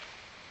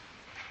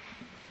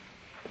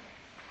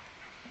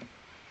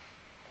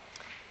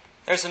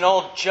There's an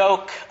old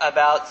joke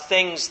about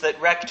things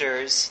that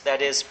rectors, that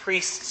is,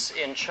 priests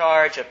in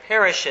charge of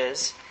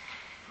parishes,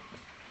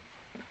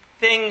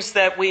 things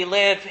that we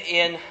live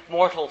in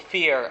mortal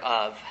fear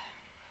of.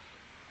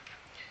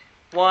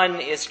 One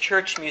is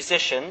church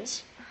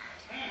musicians.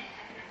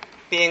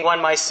 Being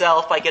one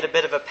myself, I get a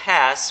bit of a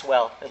pass,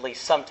 well, at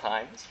least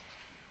sometimes.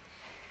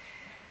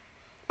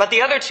 But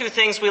the other two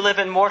things we live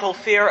in mortal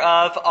fear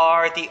of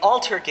are the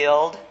altar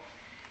guild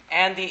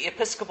and the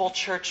Episcopal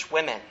Church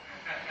women.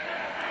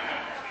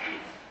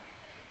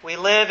 We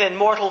live in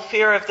mortal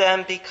fear of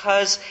them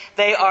because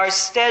they are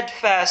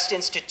steadfast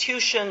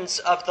institutions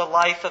of the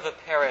life of a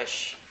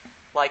parish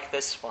like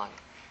this one.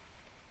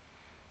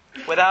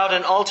 Without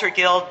an altar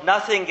guild,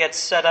 nothing gets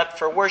set up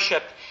for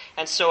worship,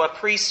 and so a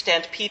priest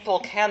and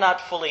people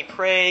cannot fully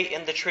pray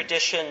in the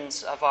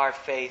traditions of our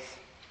faith.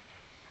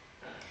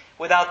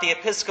 Without the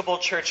Episcopal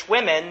Church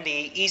women,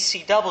 the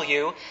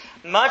ECW,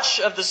 much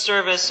of the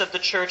service of the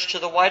church to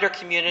the wider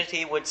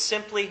community would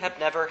simply have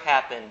never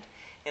happened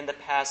in the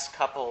past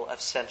couple of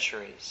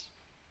centuries.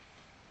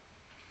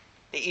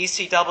 The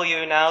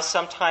ECW now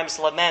sometimes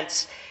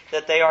laments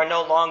that they are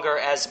no longer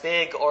as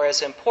big or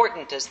as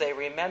important as they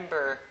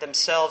remember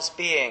themselves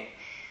being,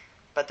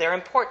 but their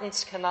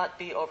importance cannot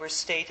be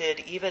overstated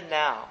even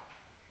now,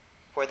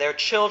 for their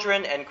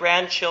children and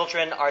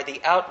grandchildren are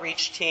the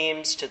outreach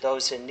teams to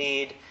those in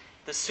need,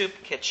 the soup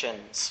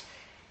kitchens,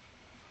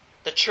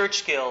 the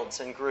church guilds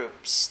and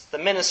groups, the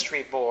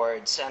ministry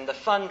boards, and the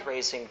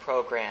fundraising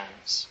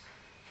programs.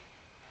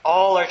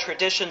 All are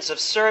traditions of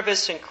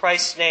service in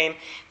Christ's name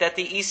that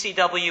the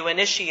ECW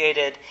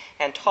initiated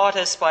and taught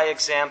us by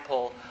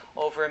example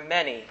over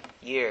many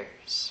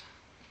years.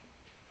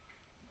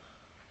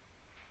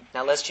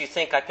 Now, lest you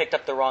think I picked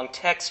up the wrong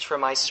text for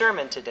my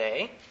sermon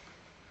today,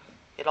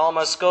 it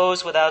almost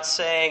goes without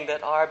saying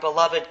that our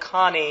beloved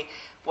Connie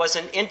was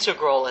an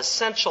integral,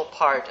 essential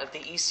part of the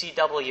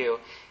ECW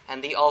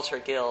and the Altar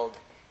Guild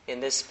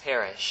in this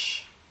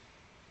parish.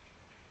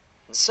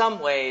 In some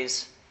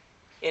ways,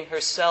 in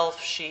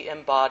herself, she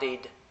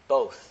embodied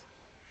both.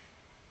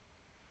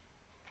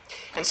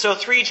 And so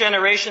 3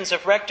 generations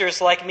of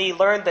rectors like me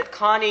learned that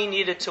Connie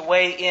needed to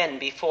weigh in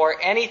before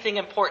anything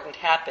important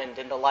happened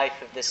in the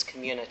life of this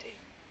community.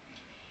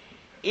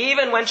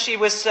 Even when she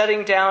was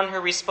setting down her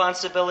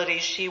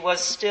responsibilities, she was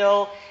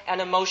still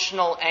an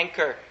emotional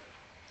anchor,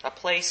 a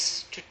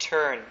place to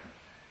turn.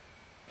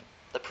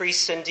 The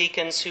priests and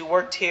deacons who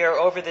worked here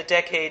over the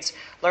decades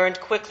learned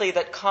quickly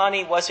that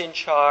Connie was in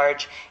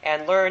charge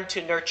and learned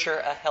to nurture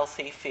a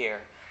healthy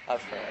fear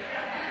of her.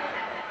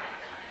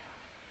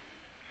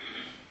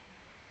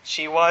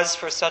 She was,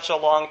 for such a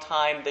long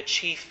time, the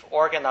chief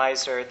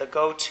organizer, the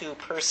go-to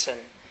person,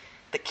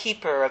 the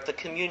keeper of the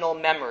communal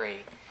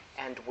memory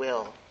and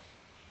will.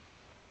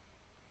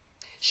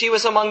 She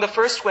was among the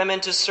first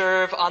women to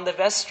serve on the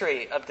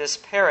vestry of this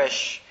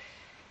parish,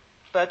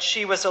 but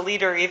she was a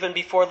leader even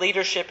before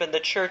leadership in the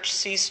church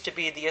ceased to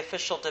be the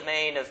official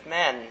domain of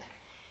men.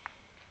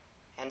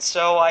 And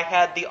so I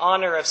had the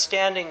honor of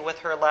standing with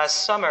her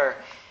last summer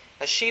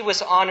as she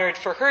was honored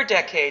for her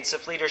decades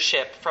of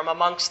leadership from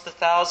amongst the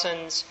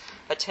thousands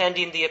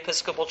attending the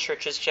Episcopal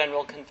Church's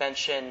General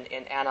Convention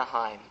in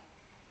Anaheim.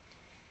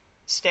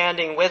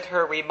 Standing with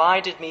her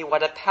reminded me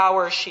what a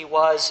power she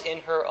was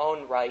in her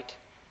own right,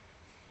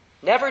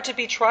 never to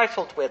be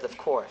trifled with, of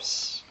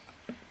course,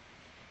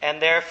 and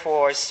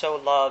therefore so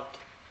loved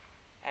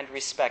and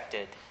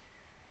respected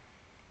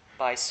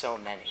by so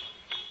many.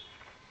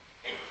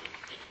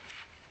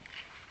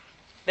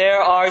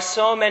 There are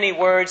so many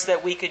words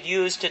that we could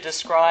use to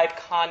describe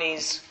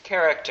Connie's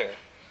character.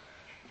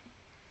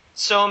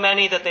 So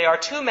many that they are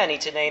too many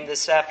to name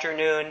this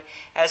afternoon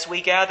as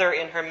we gather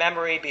in her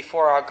memory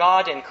before our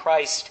God in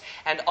Christ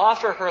and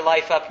offer her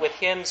life up with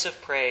hymns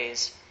of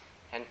praise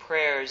and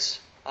prayers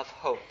of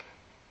hope.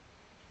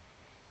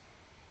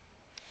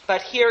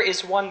 But here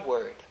is one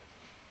word,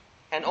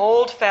 an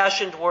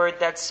old-fashioned word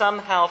that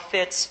somehow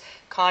fits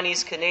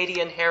Connie's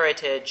Canadian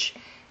heritage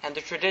and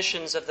the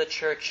traditions of the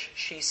church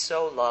she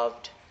so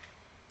loved.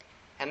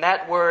 And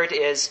that word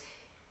is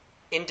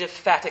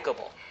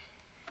indefatigable.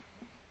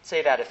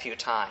 Say that a few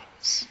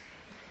times.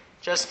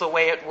 Just the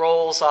way it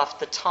rolls off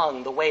the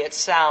tongue, the way it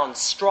sounds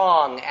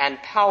strong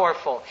and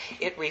powerful.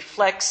 It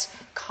reflects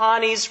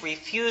Connie's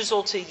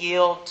refusal to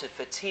yield to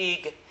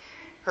fatigue,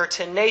 her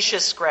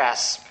tenacious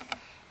grasp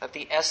of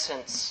the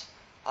essence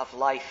of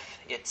life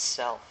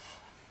itself.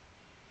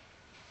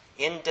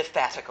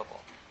 Indefatigable.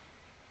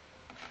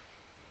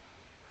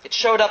 It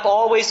showed up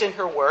always in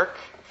her work,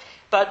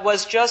 but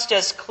was just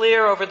as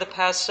clear over the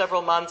past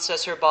several months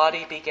as her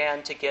body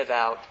began to give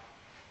out.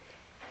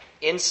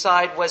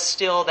 Inside was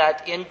still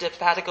that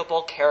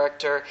indefatigable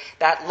character,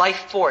 that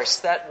life force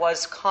that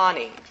was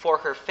Connie for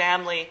her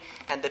family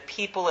and the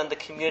people in the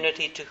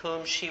community to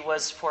whom she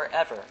was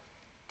forever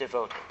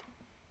devoted.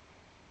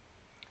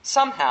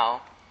 Somehow,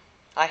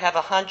 I have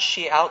a hunch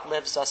she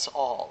outlives us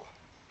all.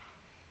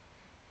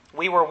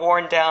 We were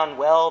worn down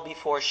well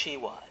before she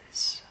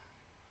was.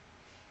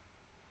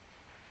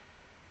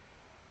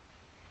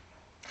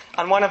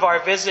 On one of our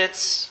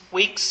visits,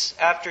 weeks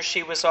after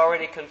she was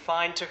already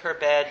confined to her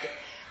bed,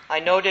 I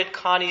noted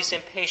Connie's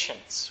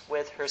impatience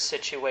with her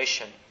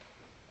situation.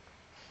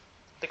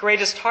 The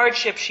greatest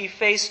hardship she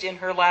faced in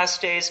her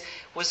last days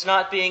was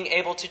not being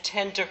able to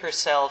tend to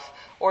herself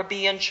or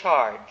be in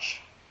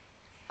charge,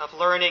 of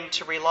learning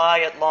to rely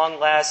at long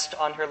last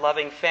on her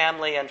loving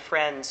family and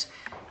friends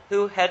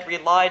who had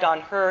relied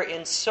on her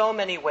in so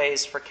many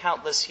ways for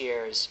countless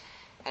years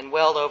and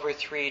well over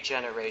 3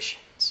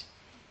 generations.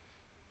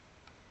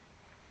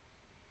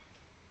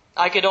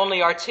 I could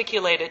only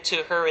articulate it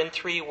to her in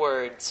 3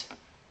 words.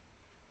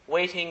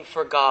 Waiting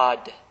for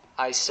God,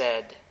 I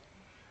said,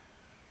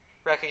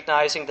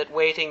 recognizing that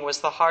waiting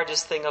was the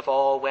hardest thing of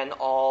all when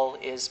all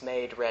is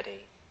made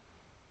ready.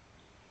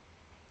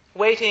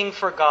 Waiting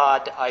for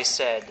God, I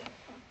said,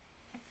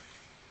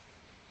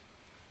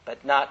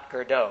 but not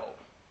Godot,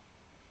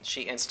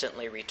 she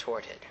instantly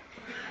retorted,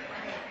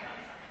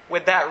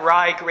 with that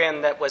wry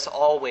grin that was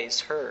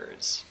always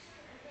hers.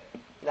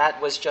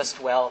 That was just,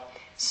 well,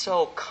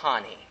 so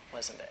Connie,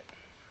 wasn't it?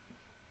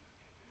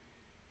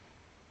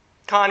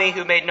 Connie,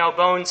 who made no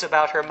bones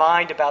about her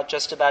mind about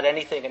just about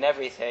anything and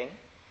everything.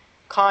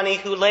 Connie,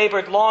 who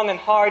labored long and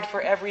hard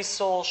for every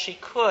soul she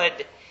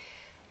could.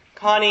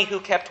 Connie, who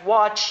kept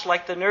watch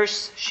like the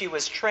nurse she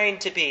was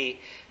trained to be,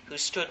 who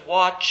stood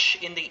watch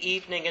in the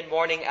evening and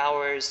morning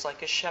hours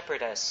like a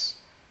shepherdess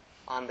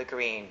on the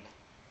green,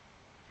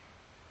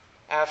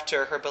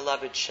 after her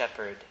beloved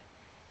shepherd,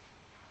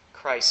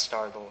 Christ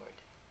our Lord.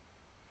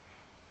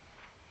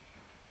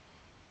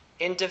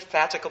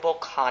 Indefatigable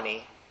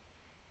Connie,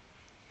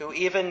 who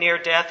even near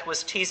death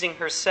was teasing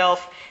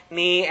herself,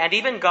 me, and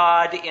even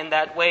God in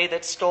that way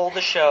that stole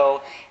the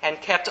show and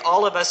kept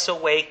all of us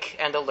awake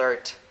and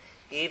alert,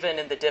 even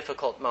in the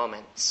difficult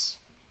moments,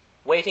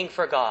 waiting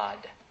for God,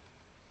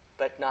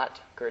 but not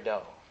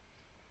Godot.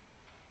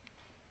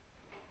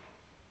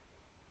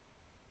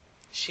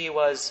 She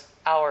was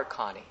our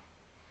Connie,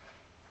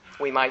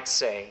 we might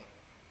say,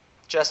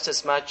 just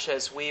as much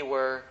as we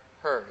were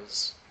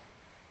hers.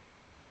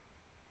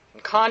 In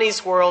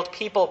Connie's world,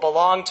 people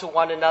belonged to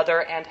one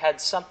another and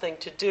had something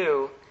to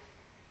do,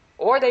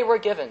 or they were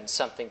given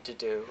something to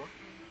do.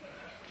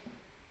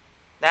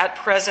 That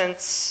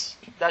presence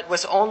that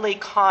was only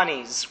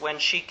Connie's when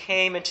she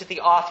came into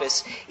the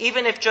office,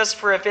 even if just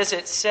for a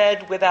visit,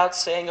 said without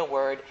saying a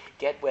word,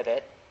 "Get with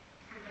it."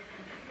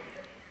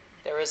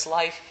 There is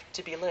life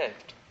to be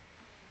lived.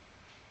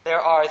 There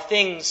are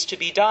things to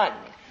be done.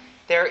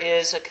 There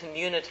is a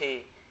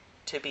community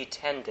to be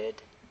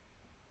tended.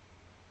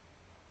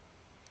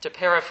 To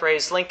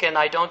paraphrase Lincoln,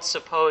 I don't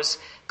suppose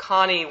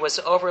Connie was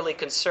overly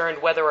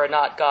concerned whether or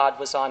not God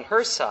was on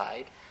her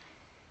side.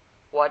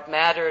 What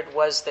mattered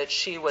was that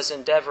she was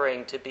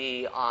endeavoring to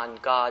be on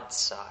God's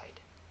side.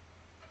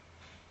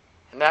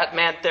 And that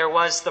meant there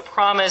was the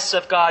promise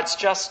of God's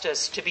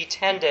justice to be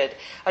tended,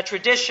 a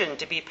tradition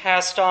to be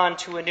passed on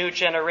to a new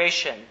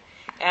generation,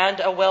 and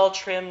a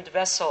well-trimmed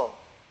vessel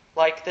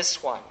like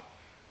this one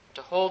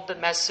to hold the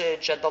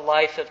message and the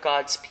life of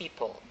God's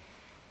people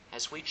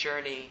as we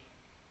journey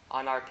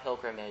on our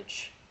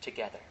pilgrimage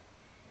together.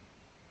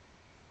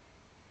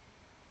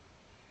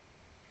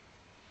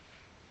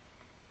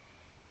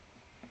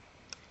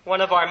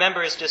 One of our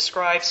members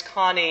describes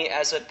Connie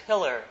as a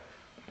pillar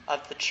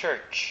of the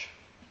church.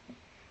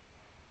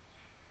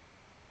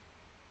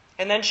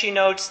 And then she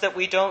notes that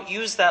we don't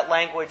use that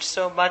language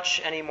so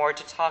much anymore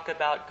to talk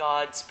about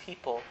God's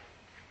people.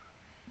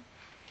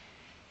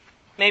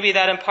 Maybe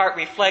that in part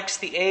reflects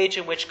the age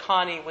in which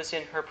Connie was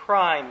in her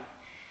prime,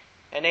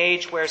 an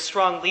age where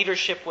strong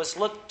leadership was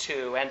looked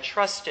to and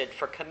trusted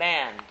for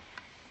command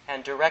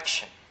and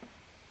direction,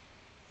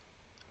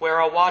 where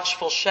a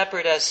watchful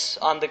shepherdess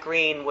on the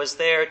green was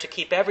there to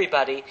keep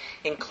everybody,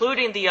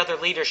 including the other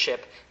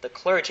leadership, the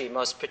clergy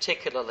most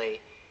particularly,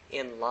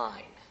 in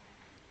line.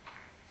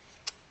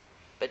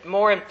 But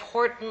more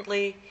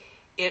importantly,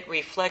 it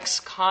reflects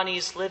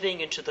Connie's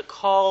living into the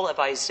call of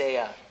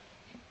Isaiah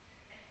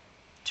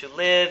to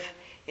live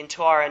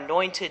into our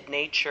anointed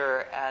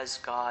nature as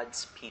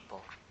God's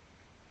people.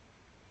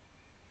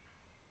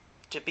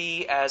 To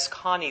be as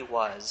Connie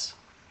was,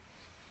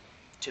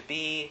 to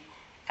be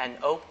an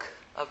oak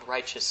of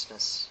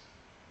righteousness,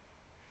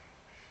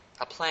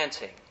 a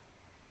planting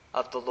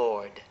of the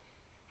Lord,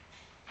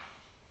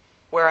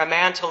 where a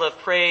mantle of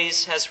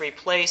praise has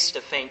replaced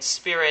a faint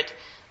spirit,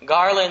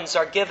 garlands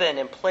are given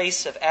in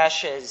place of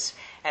ashes,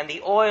 and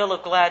the oil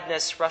of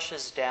gladness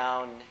rushes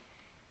down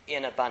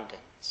in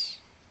abundance.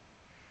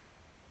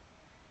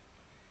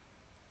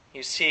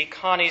 You see,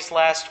 Connie's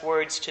last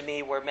words to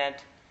me were meant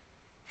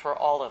for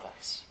all of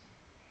us.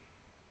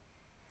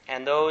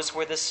 And those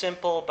were the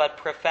simple but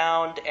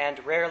profound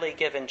and rarely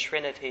given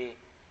Trinity,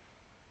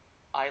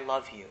 I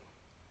love you.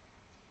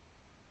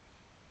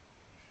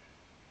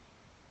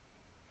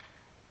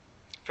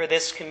 For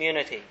this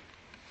community,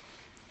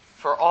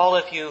 for all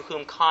of you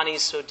whom Connie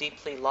so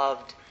deeply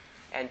loved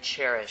and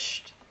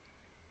cherished,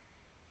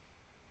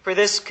 for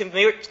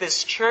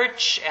this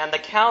church and the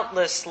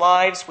countless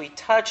lives we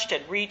touched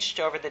and reached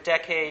over the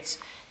decades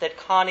that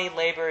Connie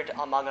labored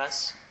among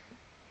us,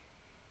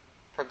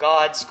 for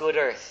God's good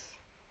earth,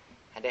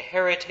 and a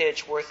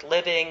heritage worth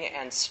living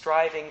and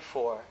striving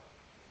for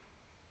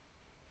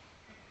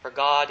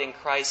God in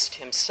Christ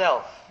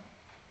himself,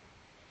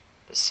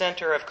 the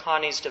center of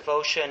Connie's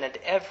devotion and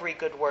every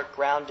good work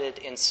grounded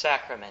in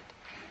sacrament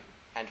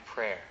and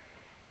prayer.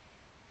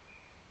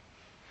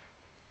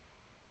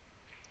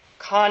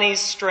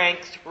 Connie's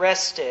strength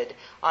rested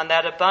on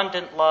that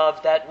abundant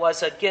love that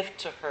was a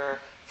gift to her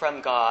from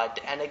God,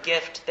 and a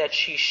gift that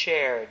she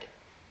shared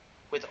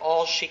with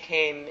all she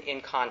came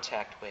in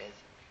contact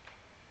with.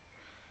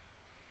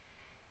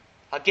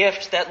 A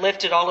gift that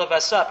lifted all of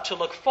us up to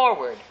look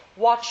forward,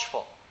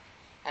 watchful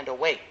and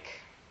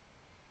awake,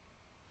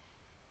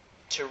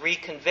 to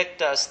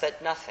reconvict us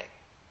that nothing,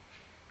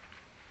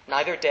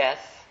 neither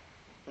death,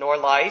 nor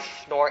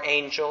life, nor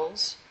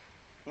angels,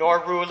 nor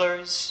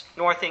rulers,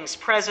 nor things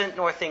present,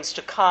 nor things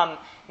to come,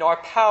 nor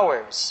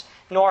powers,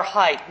 nor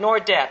height, nor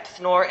depth,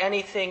 nor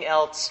anything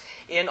else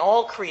in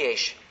all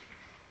creation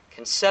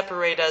can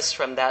separate us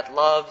from that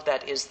love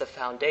that is the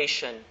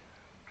foundation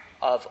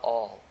of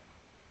all,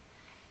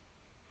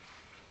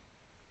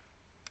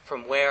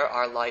 from where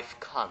our life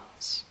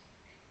comes.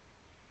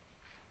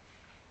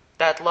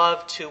 That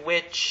love to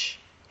which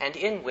and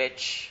in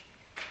which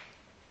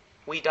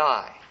we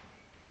die,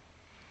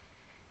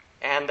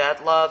 and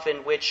that love in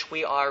which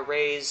we are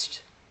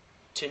raised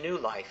to new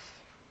life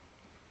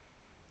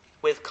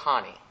with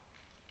Connie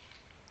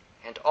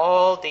and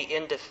all the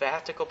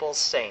indefatigable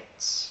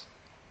saints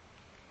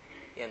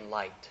in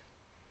light.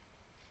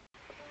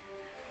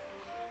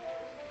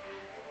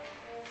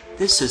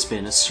 This has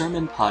been a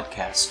sermon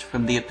podcast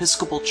from the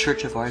Episcopal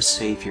Church of Our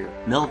Savior,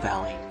 Mill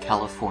Valley,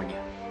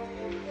 California.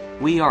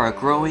 We are a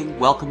growing,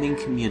 welcoming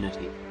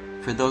community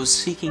for those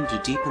seeking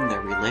to deepen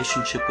their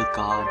relationship with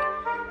God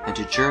and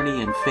to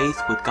journey in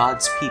faith with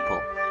God's people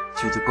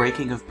through the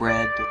breaking of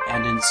bread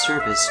and in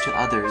service to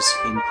others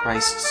in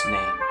Christ's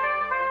name.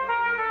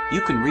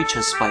 You can reach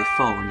us by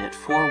phone at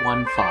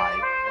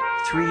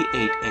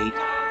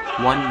 415-388-1907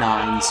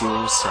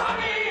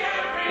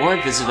 or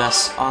visit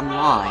us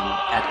online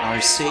at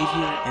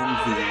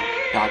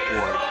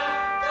oursaviormv.org.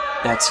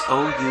 That's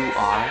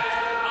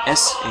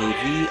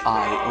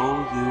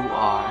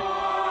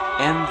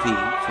OURSAVIOURMV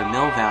for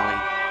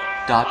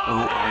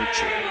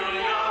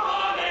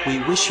millvalley.org. We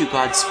wish you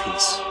God's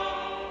peace,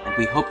 and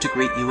we hope to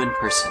greet you in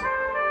person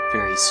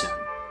very soon.